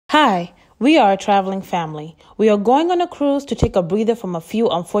Hi, we are a traveling family. We are going on a cruise to take a breather from a few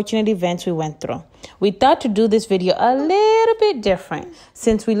unfortunate events we went through. We thought to do this video a little bit different.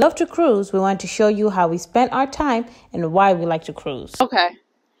 Since we love to cruise, we want to show you how we spent our time and why we like to cruise. Okay,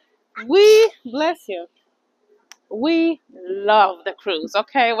 we love the cruise.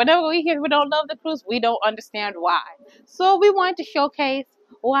 Okay, whenever we hear we don't love the cruise, we don't understand why. So we wanted to showcase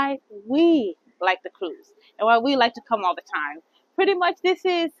why we like the cruise and why we like to come all the time. Pretty much this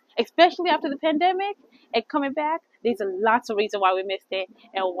is, especially after the pandemic and coming back, there's lots of reasons why we missed it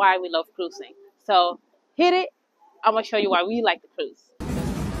and why we love cruising. So hit it. I'm going to show you why we like the cruise.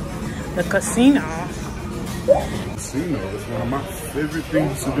 The casino. Casino is one of my favorite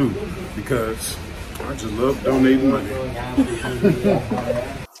things to do because I just love donating money.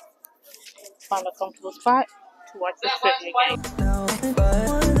 Found a comfortable spot to watch the trivia game.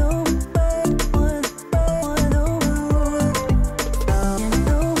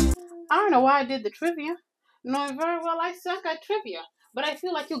 I don't know why I did the trivia, knowing very well I suck at trivia. But I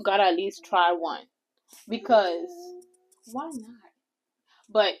feel like you gotta at least try one. Because why not?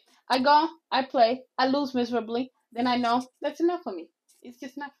 But I go, I play, I lose miserably, then I know that's enough for me. It's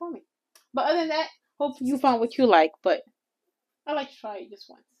just not for me. But other than that, hope you found what you like. But I like to try it just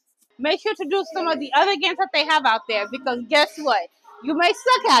once. Make sure to do some of the other games that they have out there, because guess what? You may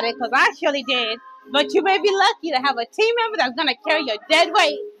suck at it, because I surely did, but you may be lucky to have a team member that's going to carry your dead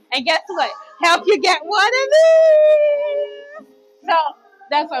weight, and guess what? Help you get one of these! So,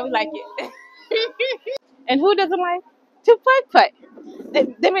 that's why we like it. And who doesn't like to putt-putt?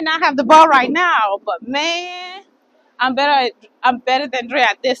 They may not have the ball right now, but man, I'm better than Dre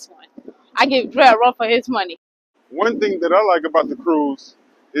at this one. I give Dre a run for his money. One thing that I like about the cruise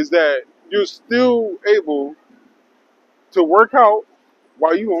is that you're still able to work out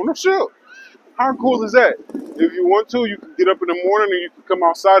while you're on the ship. How cool is that? If you want to, you can get up in the morning and you can come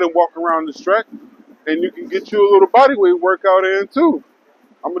outside and walk around this track, and you can get you a little body weight workout in too.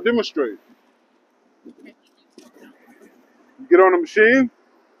 I'm gonna demonstrate. You get on the machine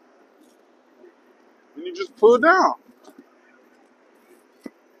and you just pull down.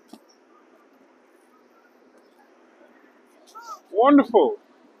 Wonderful.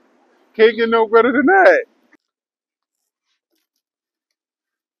 Can't get no better than that.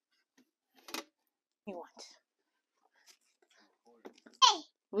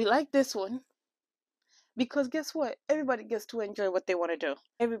 We like this one because guess what? Everybody gets to enjoy what they want to do.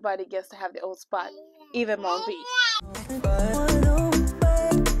 Everybody gets to have their own spot, even Long Beach.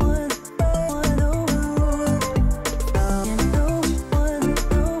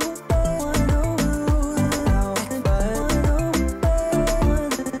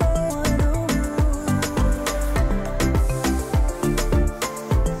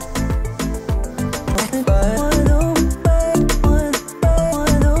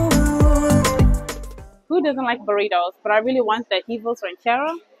 Who doesn't like burritos? But I really want the Hivos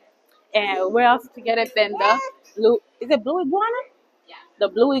Ranchero. And where else to get it than the blue? Is it blue iguana? Yeah. The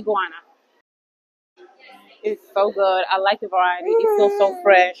blue iguana. It's so good. I like the variety. It feels so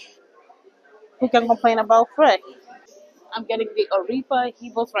fresh. Who can complain about fresh? I'm getting the Arepa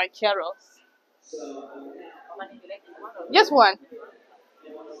Hivos Rancheros. Just one.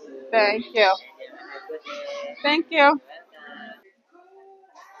 Thank you. Thank you.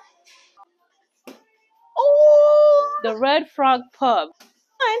 Oh, the Red Frog Pub.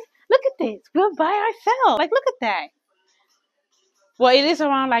 Look at this. We're by ourselves. Like, look at that. Well, it is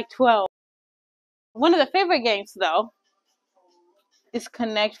around like 12. One of the favorite games, though, is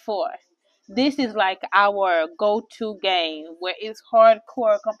Connect 4. This is like our go-to game where it's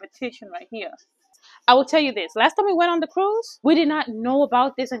hardcore competition right here. I will tell you this. Last time we went on the cruise, we did not know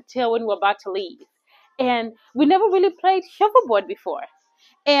about this until when we were about to leave. And we never really played shuffleboard before.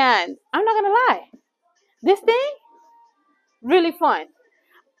 And I'm not going to lie. This thing, really fun.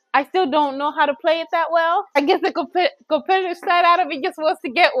 I still don't know how to play it that well. I guess the competitive side out of it just wants to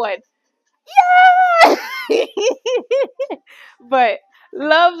get one. Yeah! But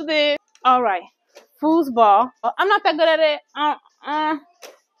love this. All right. Foosball. I'm not that good at it.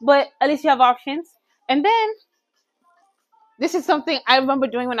 But at least you have options. And then, this is something I remember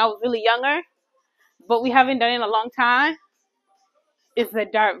doing when I was really younger, but we haven't done it in a long time. It's the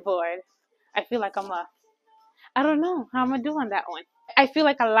dartboard. I feel like I don't know how I'm going to do on that one. I feel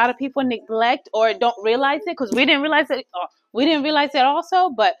like a lot of people neglect or don't realize it because we didn't realize it. We didn't realize it also,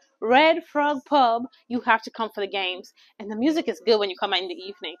 but Red Frog Pub, you have to come for the games. And the music is good when you come out in the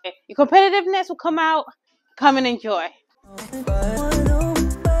evening. Your competitiveness will come out. Come and enjoy.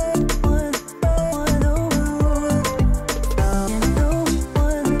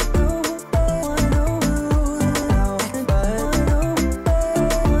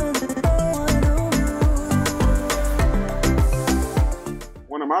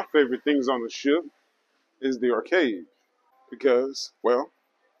 favorite things on the ship is the arcade because, well,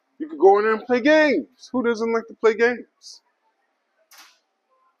 you could go in there and play games. Who doesn't like to play games?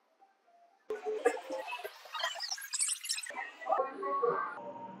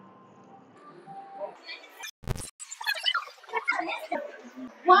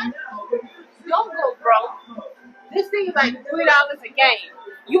 What? Don't go broke. This thing is like $3 a game.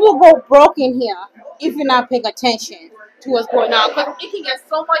 You will go broke in here if you're not paying attention to what's going on. Because it can get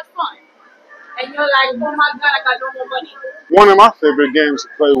so much fun. And you're like, oh my god, I got no more money. One of my favorite games to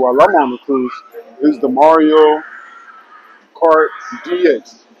play while I'm on the cruise is the Mario Kart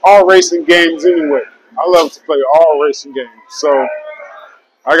DX. All racing games anyway. I love to play all racing games, so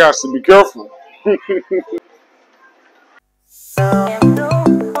I got to be careful.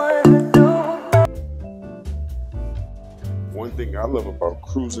 One thing I love about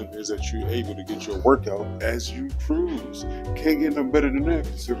cruising is that you're able to get your workout as you cruise. Can't get no better than that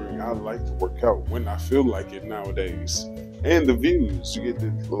considering I like to work out when I feel like it nowadays. And the views, you get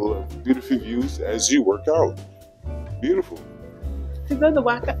the beautiful views as you work out. Beautiful. Today the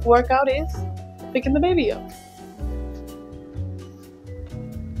workout is picking the baby up.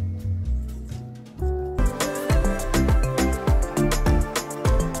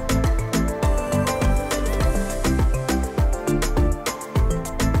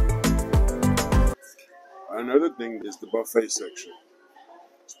 Another thing is the buffet section,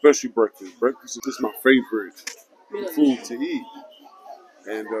 especially breakfast. Breakfast is my favorite food to eat.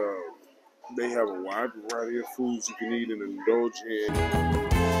 And they have a wide variety of foods you can eat and indulge in.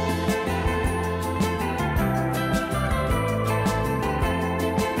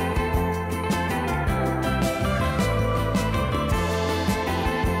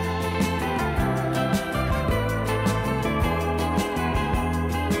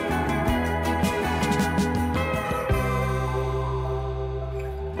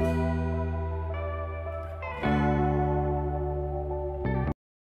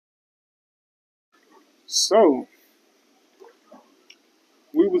 So,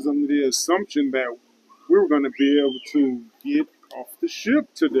 we was under the assumption that we were going to be able to get off the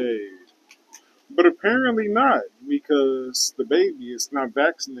ship today. But apparently not, because the baby is not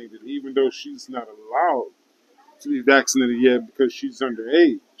vaccinated, even though she's not allowed to be vaccinated yet because she's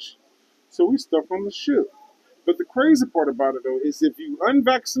underage. So we stuck on the ship. But the crazy part about it though is if you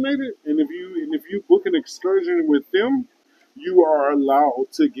unvaccinated and if you book an excursion with them, you are allowed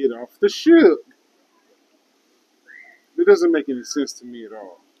to get off the ship. It doesn't make any sense to me at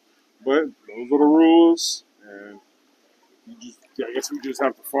all. But those are the rules, and I guess we just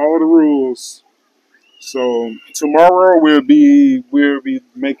have to follow the rules. So tomorrow we'll be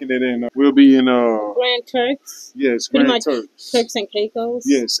making it in. We'll be in Grand Turks. Yes, Pretty Grand much Turks. Turks and Caicos.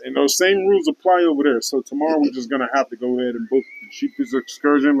 Yes, and those same rules apply over there. So tomorrow we're just gonna have to go ahead and book the cheapest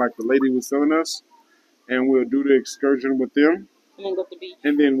excursion, like the lady was telling us, and we'll do the excursion with them, And then go to the beach.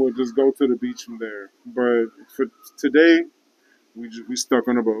 and then we'll just go to the beach from there. But for today, we stuck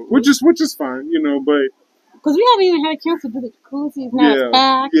on a boat, which is fine, But Because we haven't even had a chance to do the jacuzzis. Now it's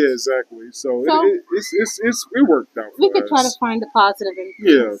packed. yeah, exactly. So it worked out. We For could us. try to find the positive in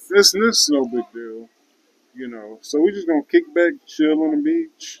Yeah, things. it's no big deal, So we're just gonna kick back, chill on the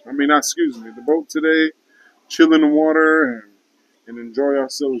beach. I mean, not excuse me, the boat today, chill in the water and enjoy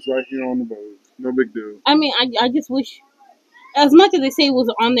ourselves right here on the boat. No big deal. I mean, I just wish, as much as they say it was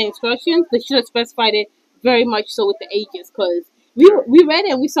on the instructions, they should have specified it very much so with the ages. Because we read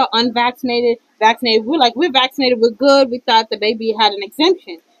it and we saw unvaccinated, vaccinated. We're like, we're vaccinated, we're good. We thought the baby had an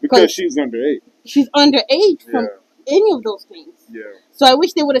exemption. Because she's underage. She's underage from any of those things. Yeah. So I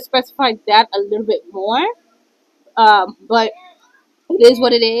wish they would have specified that a little bit more. But it is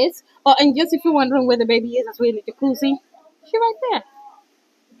what it is. Oh, and just if you're wondering where the baby is, as we're in the jacuzzi, she's right there.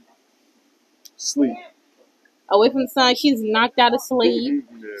 Sleep. Away from the sun, she's knocked out of sleep.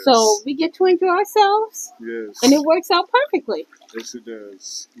 Yes. So we get to enjoy ourselves. Yes. And it works out perfectly. Yes, it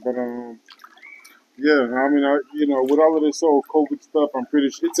does. But yeah. I mean, with all of this whole COVID stuff, I'm pretty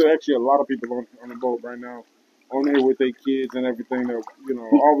sure it's actually a lot of people on the boat right now, on there with their kids and everything that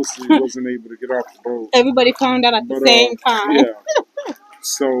obviously wasn't able to get off the boat. Everybody found out at the same time. Yeah.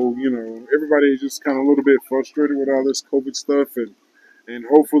 So everybody is just kind of a little bit frustrated with all this COVID stuff, and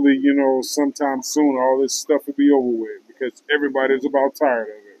hopefully sometime soon all this stuff will be over with because everybody's about tired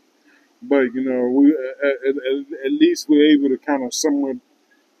of it. But we at least we're able to kind of somewhat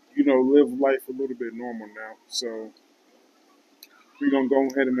live life a little bit normal now. So we're gonna go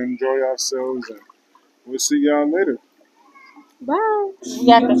ahead and enjoy ourselves, and we'll see y'all later. Bye.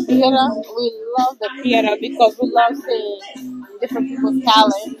 We at the theater. We love the theater because we love seeing different people's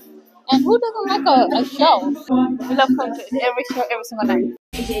talent. And who doesn't like a show? We love going to every show every single night.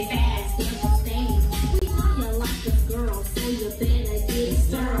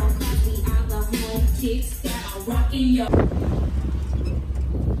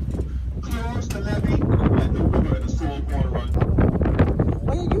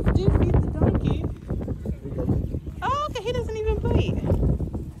 Oh, yeah, you do feed the donkey. Oh, okay, he doesn't even bite.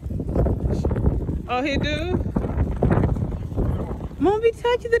 Oh, he do? Mom be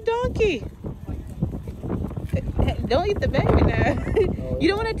touching the donkey. Hey, don't eat the baby now. You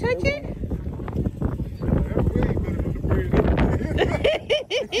don't want to touch it?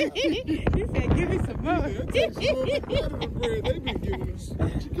 He said, give me some more.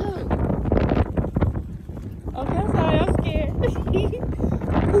 Okay, I'm sorry, I'm scared.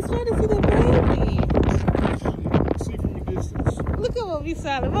 He's trying to see the baby. See from a distance. Look at Mommy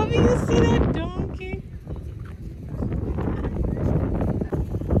Silent. Mommy, you see that donkey?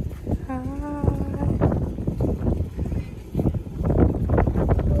 Hi.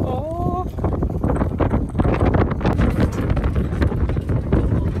 Oh.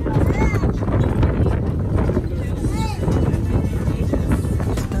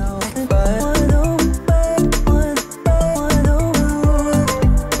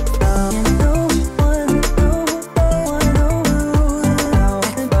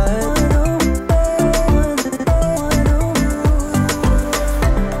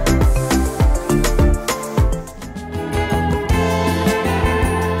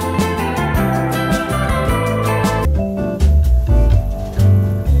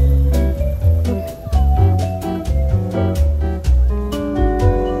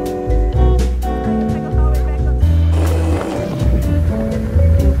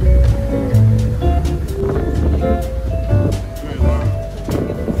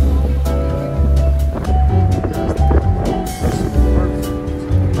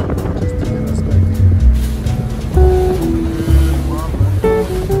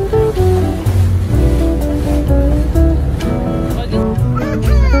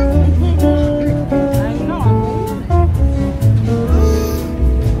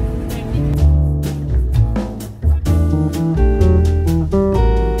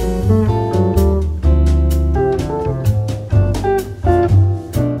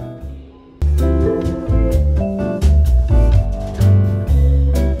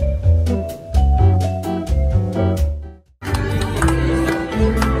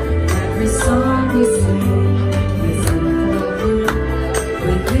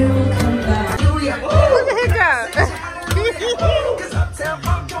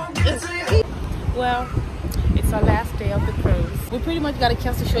 Well, it's our last day of the cruise. We pretty much got a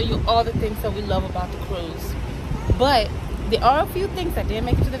chance to show you all the things that we love about the cruise. But there are a few things that didn't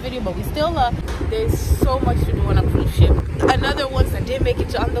make it to the video, but we still love. There's so much to do on a cruise ship. Another ones that didn't make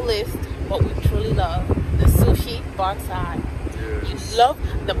it on the list, but we truly love. The sushi bar side. You love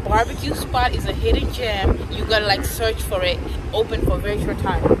the barbecue spot is a hidden gem. You gotta like search for it. Open for a very short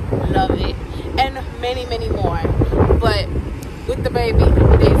time. Love it. And many, many more. But with the baby,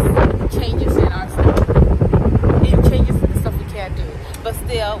 there's changes in our stuff. It changes in the stuff we can't do. But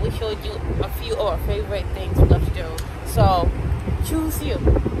still, we showed you a few of our favorite things we love to do. So choose you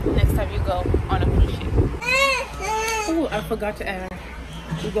next time you go on a cruise ship. Oh, I forgot to add.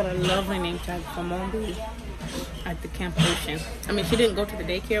 We got a lovely name tag from Mombi at the Camp Ocean. I mean, she didn't go to the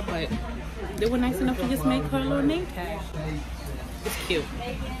daycare, but they were nice enough to just make her little name tag. It's cute.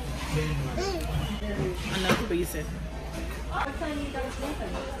 Another reason.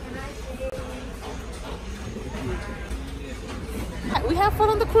 We have fun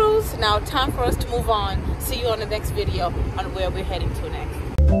on the cruise. Now time for us to move on. See you on the next video on where we're heading to next.